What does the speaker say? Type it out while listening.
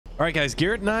All right, guys,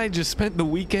 Garrett and I just spent the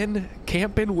weekend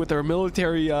camping with our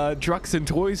military trucks and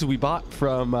toys we bought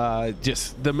from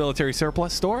just the military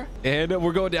surplus store. And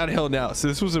we're going downhill now. So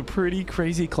this was a pretty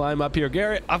crazy climb up here.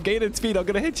 Garrett, I'm gaining speed. I'm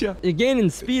going to hit you. You're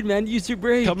gaining speed, man. Use your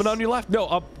brakes. Coming on your left.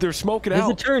 No, they're smoking out. There's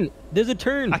a turn. There's a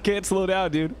turn. I can't slow down,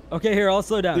 dude. Okay, here, I'll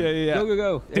slow down. Yeah. Go, go,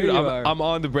 go. There Dude, you are. I'm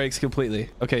on the brakes completely.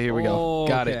 Okay, here we go.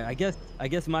 Got it. I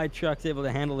guess my truck's able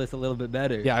to handle this a little bit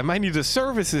better. Yeah, I might need to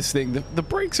service this thing. The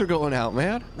brakes are going out,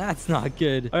 man. That's not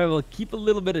good. All right, well, keep a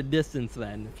little bit of distance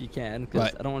then, if you can, because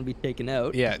Right. I don't want to be taken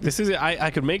out. Yeah, this is it.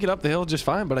 I could make it up the hill just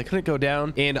fine, but I couldn't go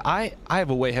down. And I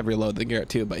have a way heavier load than Garrett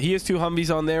too, but he has 2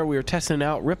 Humvees on there. We were testing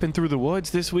out, ripping through the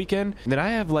woods this weekend. And then I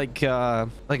have like a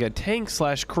tank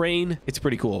 / crane. It's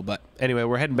pretty cool. But anyway,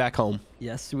 we're heading back home.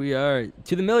 Yes, we are.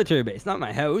 To the military base, not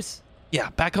my house. Yeah,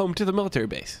 back home to the military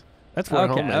base. That's where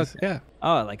home is. Okay. Yeah.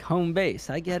 Oh, like home base.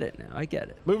 I get it now. I get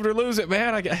it. Move it or lose it, man.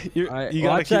 All right, You gotta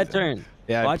watch that turn.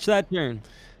 Yeah. Watch that turn.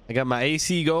 I got my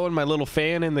AC going, my little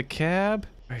fan in the cab.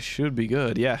 I should be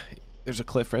good. Yeah. There's a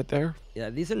cliff right there. Yeah,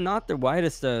 these are not the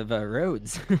widest of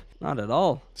roads. Not at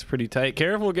all. It's pretty tight.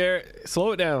 Careful, Garrett.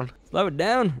 Slow it down. Slow it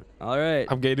down. All right.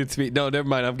 I'm gated speed. No, never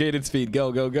mind. I'm gated speed.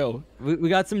 Go, go, go. We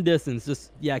got some distance.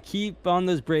 Just, yeah, keep on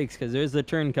those brakes because there's a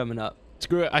turn coming up.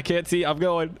 Screw it. I can't see. I'm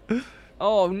going.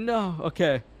 Oh, no.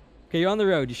 Okay. Okay, you're on the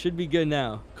road. You should be good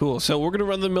now. Cool. So we're going to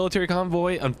run the military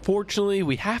convoy. Unfortunately,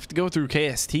 we have to go through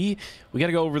KST. We got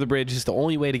to go over the bridge. It's the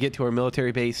only way to get to our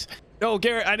military base. No,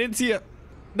 Garrett, I didn't see it.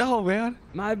 No, man.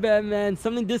 My bad, man.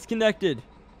 Something disconnected.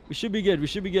 We should be good. We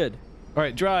should be good. All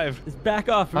right, drive. Just back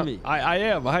off from me. I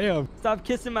am. Stop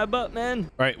kissing my butt, man.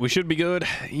 All right, we should be good.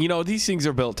 You know, these things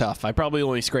are built tough. I probably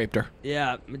only scraped her.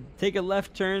 Yeah, take a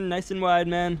left turn, nice and wide,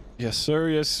 man. Yes, sir.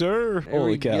 Yes, sir. There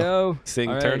we go. This thing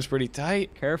All right. turns pretty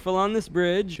tight. Careful on this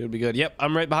bridge. Should be good. Yep,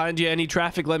 I'm right behind you. Any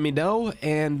traffic, let me know.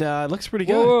 And it looks pretty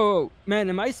good. Whoa, whoa, whoa. Man,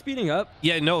 am I speeding up?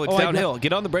 Yeah, no, it's downhill.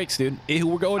 Get on the brakes, dude.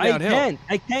 We're going downhill.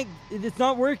 I can't. It's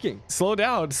not working. Slow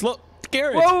down.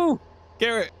 Garrett. Whoa.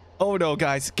 Garrett. Oh, no,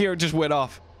 guys. Garrett just went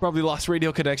off. Probably lost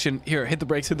radio connection. Here, hit the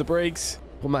brakes, hit the brakes.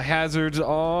 Put my hazards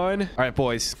on. All right,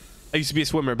 boys. I used to be a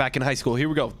swimmer back in high school. Here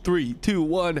we go. 3, 2,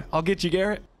 1. I'll get you,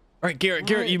 Garrett. All right,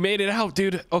 Garrett, you made it out,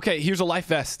 dude. Okay, here's a life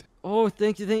vest. Oh,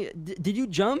 thank you. Did you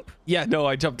jump? Yeah, no,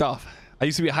 I jumped off. I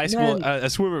used to be a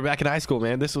swimmer back in high school,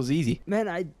 man. This was easy.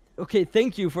 Man, okay,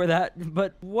 thank you for that.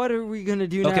 But what are we going to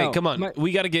do now? Okay, come on.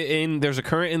 We got to get in. There's a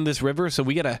current in this river, so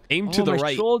we got to aim to the right.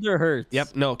 My shoulder hurts.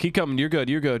 Yep, no, keep coming. You're good.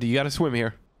 You're good. You got to swim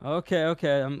here. Okay.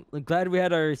 I'm glad we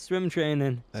had our swim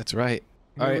training. That's right.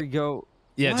 Here we go.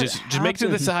 Yeah, just make it to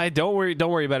the side. Don't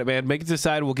worry about it, man. Make it to the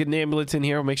side. We'll get an ambulance in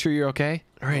here. We'll make sure you're okay.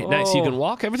 All right, nice. You can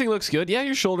walk. Everything looks good. Yeah,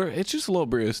 your shoulder, it's just a little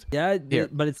bruised. Yeah, here.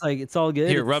 But it's all good.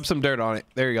 Here, rub some dirt on it.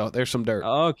 There you go. There's some dirt.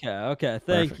 Okay.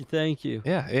 Thank you.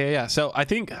 Yeah. So I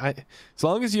think as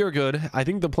long as you're good, I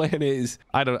think the plan is.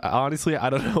 I don't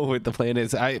know what the plan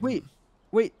is.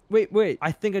 Wait.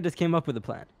 I think I just came up with a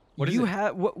plan. What is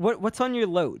it? What's on your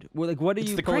load? What are you?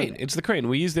 It's the crane. It's the crane.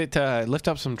 We used it to lift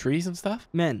up some trees and stuff.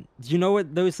 Man, do you know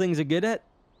what those things are good at?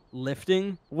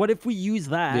 Lifting. What if we use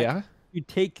that? Yeah. You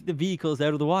take the vehicles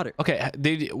out of the water. Okay.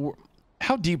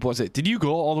 How deep was it? Did you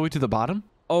go all the way to the bottom?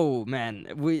 Oh man,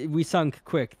 we sunk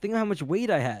quick. Think of how much weight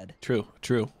I had. True.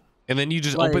 And then you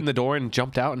just opened the door and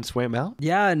jumped out and swam out?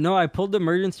 Yeah, no, I pulled the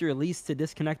emergency release to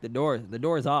disconnect the door. The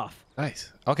door is off.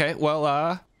 Nice. Okay,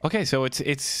 well, okay, so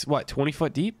it's what, 20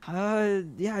 foot deep?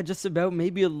 Yeah, just about,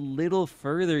 maybe a little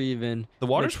further even. The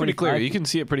water's pretty clear. You can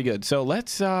see it pretty good. So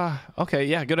let's, okay,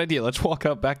 yeah, good idea. Let's walk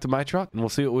up back to my truck and we'll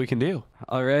see what we can do.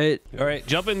 All right. All right,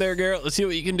 jump in there, Garrett. Let's see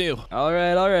what you can do. All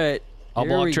right. I'll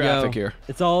block traffic here.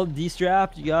 It's all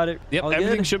de-strapped. You got it? Yep,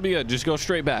 everything should be good. Just go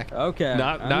straight back. Okay.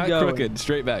 Not crooked.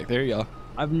 Straight back. There you go.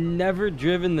 I've never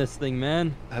driven this thing,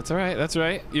 man. That's all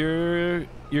right. You're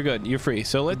good. You're free.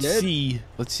 So let's see.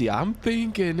 I'm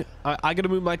thinking I gotta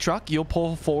move my truck. You'll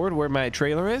pull forward where my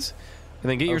trailer is, and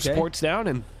then get your supports down,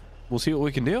 and we'll see what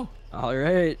we can do. All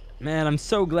right, man. I'm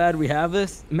so glad we have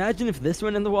this. Imagine if this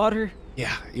went in the water.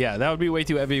 Yeah, that would be way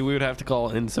too heavy. We'd have to call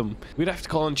in Chow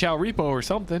Repo or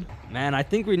something. Man, I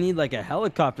think we need like a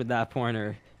helicopter at that point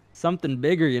or something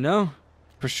bigger, you know?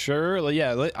 For sure.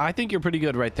 Yeah, I think you're pretty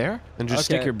good right there. And just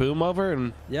stick your boom over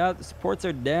and... Yeah, the supports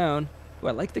are down. Ooh,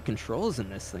 I like the controls in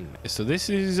this thing. So this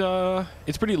is,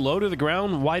 it's pretty low to the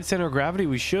ground, wide center of gravity.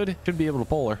 We should be able to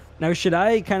pull her. Now, should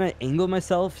I kind of angle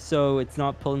myself so it's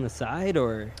not pulling the side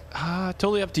or?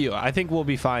 Totally up to you. I think we'll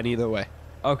be fine either way.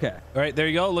 Okay. All right, there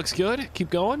you go. Looks good.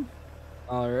 Keep going.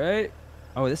 All right.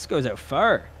 Oh, this goes out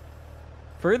far.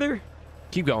 Further?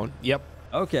 Keep going. Yep.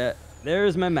 Okay.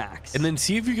 There's my max. And then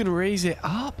see if you can raise it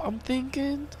up, I'm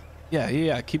thinking.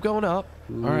 Yeah. Keep going up.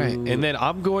 Ooh. All right. And then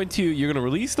you're going to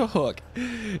release the hook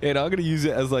and I'm going to use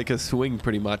it as like a swing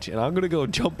pretty much. And I'm going to go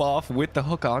jump off with the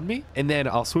hook on me and then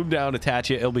I'll swim down,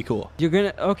 attach it. It'll be cool.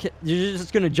 Okay. You're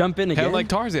just going to jump in again? Kind of like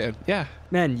Tarzan. Yeah.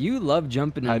 Man, you love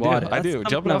jumping in water. I do.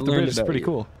 Jumping off the bridge is pretty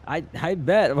cool. I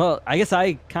bet. Well, I guess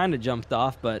I kind of jumped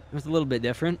off, but it was a little bit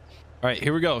different. All right,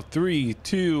 here we go. 3,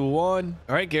 2, 1.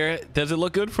 All right, Garrett. Does it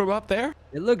look good from up there?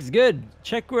 It looks good.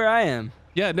 Check where I am.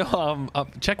 Yeah, no,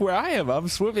 check where I am. I'm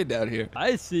swimming down here.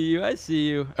 I see you.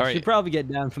 All right. Should probably get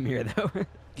down from here though.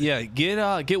 Yeah, get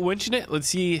winching it. Let's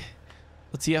see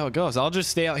how it goes. I'll just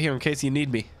stay out here in case you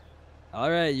need me.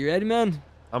 All right, you ready, man?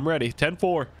 I'm ready.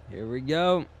 10-4. Here we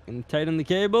go. Gonna tighten the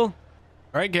cable. All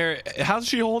right, Garrett. How's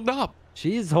she holding up?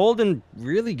 She's holding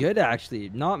really good, actually.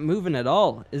 Not moving at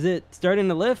all. Is it starting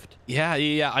to lift? Yeah.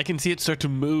 I can see it start to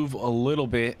move a little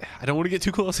bit. I don't want to get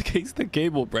too close in case the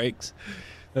cable breaks.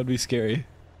 That'd be scary.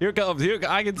 Here it comes.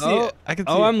 I can see it. I can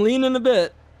see it. I'm leaning a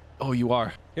bit. Oh, you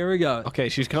are. Here we go. Okay,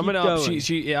 she's coming up. Going.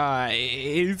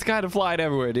 It's kind of flying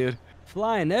everywhere, dude.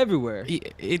 Flying everywhere.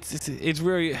 It's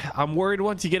very. I'm worried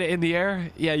once you get it in the air.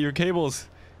 Yeah, your cables.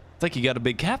 It's like you got a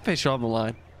big catfish on the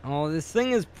line. Oh, this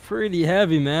thing is pretty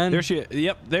heavy, man. There she is.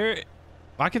 Yep, there.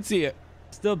 I can see it.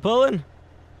 Still pulling?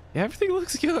 Yeah, everything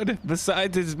looks good.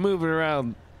 Besides, it's moving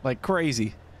around like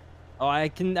crazy. Oh, I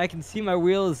can see my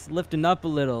wheels lifting up a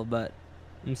little, but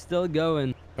I'm still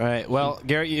going. All right. Well,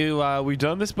 Garrett, we've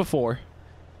done this before.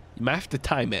 You might have to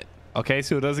time it, okay,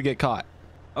 so it doesn't get caught.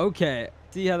 Okay.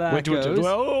 See how that goes.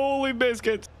 Well, holy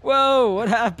biscuits! Whoa! What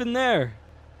happened there?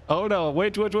 Oh no!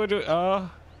 Winch.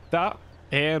 Stop.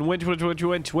 And winch. Go.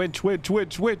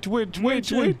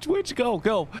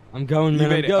 I'm going,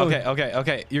 man. I'm going.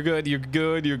 Okay. You're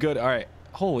good. All right.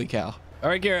 Holy cow. All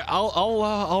right, Garrett.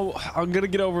 I'm gonna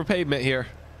get over pavement here.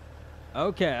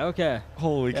 Okay.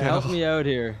 Holy cow. Help me out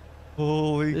here.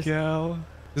 Holy cow.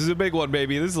 This is a big one,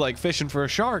 baby. This is like fishing for a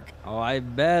shark. Oh, I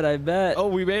bet. Oh,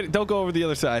 we made it. Don't go over the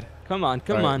other side. Come on.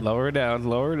 Lower her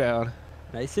down.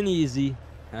 Nice and easy.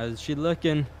 How's she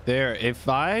looking? There.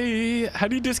 How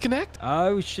do you disconnect?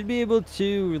 We should be able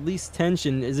to release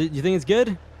tension. You think it's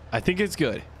good? I think it's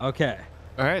good. Okay.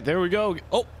 All right, there we go.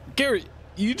 Oh, Garrett,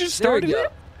 you just started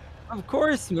it? Of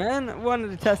course, man. I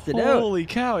wanted to test it out. Holy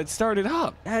cow, it started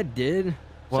up. That did.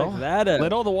 Well, check that out.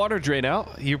 Let all the water drain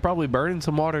out. You're probably burning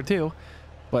some water too.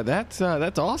 But that's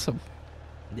awesome.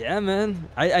 Yeah, man.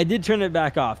 I did turn it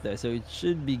back off though, so it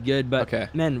should be good. But okay,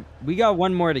 man, we got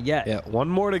one more to get. Yeah, one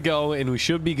more to go, and we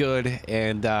should be good.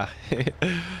 And oh,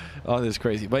 this is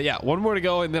crazy. But yeah, one more to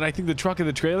go, and then I think the truck and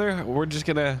the trailer, we're just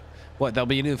gonna That'll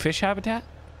be a new fish habitat.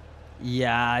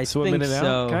 Yeah, I Swim think in and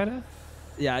so. Out, kind of.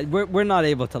 Yeah, we're not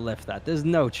able to lift that. There's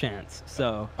no chance.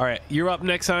 So. All right, you're up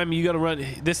next time. You gotta run.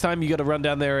 This time you gotta run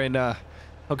down there and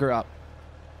hook her up.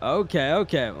 Okay.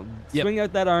 Well, swing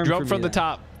out that arm. Jump from the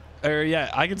top. Or yeah,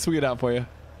 I can swing it out for you.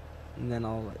 And then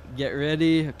I'll get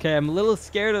ready. Okay, I'm a little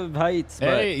scared of heights. But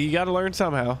hey, you got to learn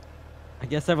somehow. I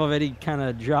guess I've already kind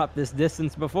of dropped this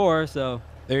distance before, so.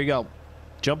 There you go.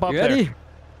 Jump up you ready? there.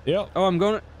 Yep. Oh, I'm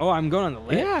going on the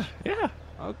ledge. Yeah.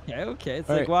 Okay. It's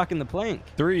like walking the plank.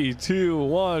 3, 2,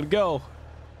 1, go. All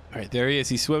right, there he is.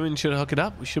 He's swimming. Should hook it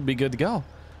up. We should be good to go. All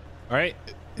right,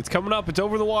 it's coming up. It's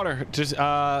over the water. Just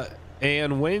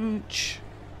and winch.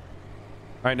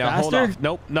 All right, now hold off.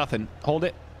 Nope, nothing. Hold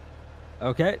it.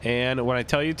 Okay. And when I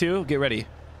tell you to, get ready.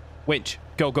 Winch.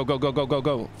 Go.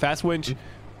 Fast winch.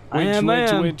 Winch.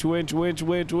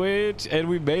 And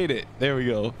we made it. There we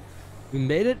go. We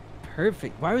made it?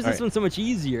 Perfect. Why was this one so much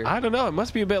easier? I don't know. It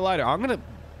must be a bit lighter. I'm going to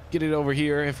get it over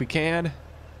here if we can.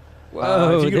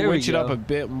 Whoa, if you can winch it up a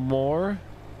bit more.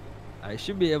 I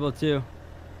should be able to.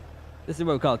 This is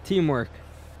what we call teamwork.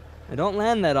 Now, don't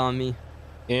land that on me.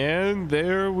 And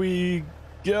there we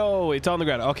go. It's on the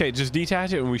ground. Okay, just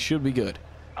detach it and we should be good.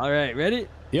 All right, ready?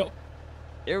 Yep.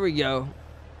 Here we go.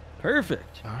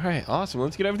 Perfect. All right, awesome.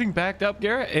 Let's get everything backed up,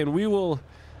 Garrett, and we will...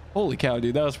 Holy cow,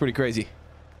 dude. That was pretty crazy.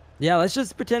 Yeah, let's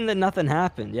just pretend that nothing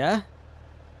happened, yeah?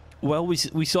 Well, we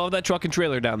still have that truck and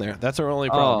trailer down there. That's our only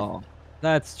problem. Oh,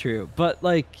 that's true. But,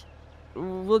 like,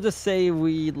 we'll just say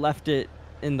we left it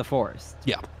in the forest.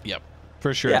 Yep,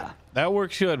 for sure. Yeah. That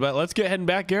works good. But let's get heading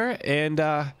back, Garrett, and...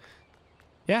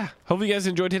 yeah, hope you guys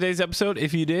enjoyed today's episode.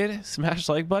 If you did, smash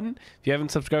the like button. If you haven't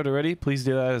subscribed already, please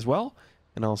do that as well.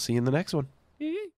 And I'll see you in the next one.